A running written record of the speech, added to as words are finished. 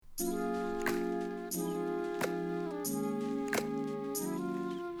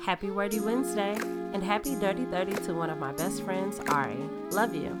Happy Wordy Wednesday, and happy Dirty 30 to one of my best friends, Ari.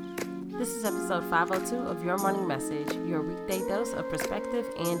 Love you. This is episode 502 of Your Morning Message, your weekday dose of perspective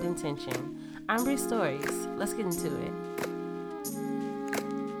and intention. I'm Bree Stories. Let's get into it.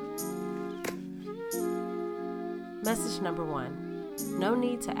 Message number 1. No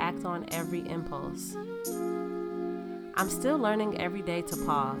need to act on every impulse. I'm still learning every day to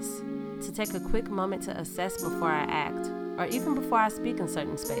pause, to take a quick moment to assess before I act, or even before I speak in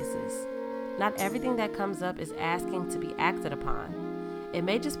certain spaces. Not everything that comes up is asking to be acted upon. It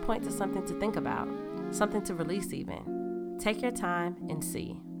may just point to something to think about, something to release even. Take your time and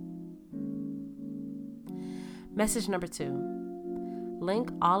see. Message number 2.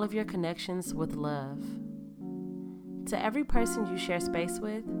 Link all of your connections with love. To every person you share space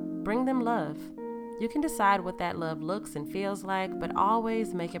with, bring them love. You can decide what that love looks and feels like, but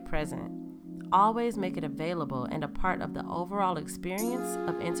always make it present. Always make it available and a part of the overall experience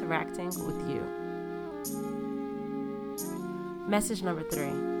of interacting with you. Message number 3.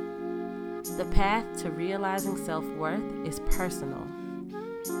 The path to realizing self-worth is personal.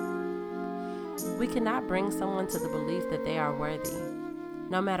 We cannot bring someone to the belief that they are worthy.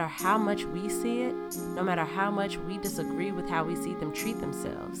 No matter how much we see it, no matter how much we disagree with how we see them treat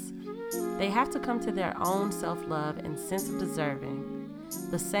themselves, they have to come to their own self-love and sense of deserving.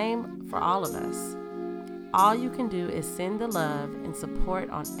 The same for all of us. All you can do is send the love and support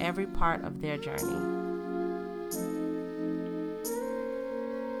on every part of their journey.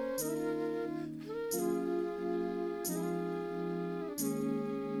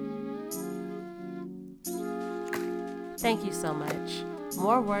 Thank you so much.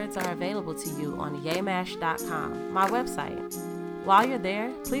 More words are available to you on yaymash.com, my website. While you're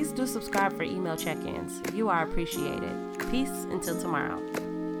there, please do subscribe for email check-ins. You are appreciated. Peace until tomorrow.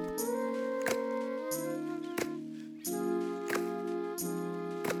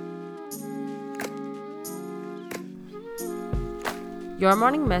 Your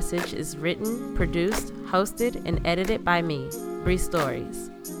Morning Message is written, produced, hosted, and edited by me, Bree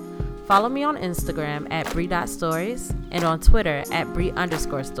Stories. Follow me on Instagram at Bree.stories and on Twitter at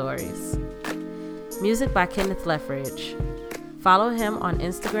Bree_stories. Music by Kenneth Leffridge. Follow him on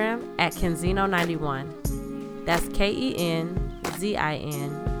Instagram at Kenzino91. That's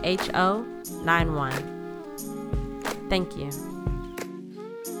KENZINHO91. Thank you.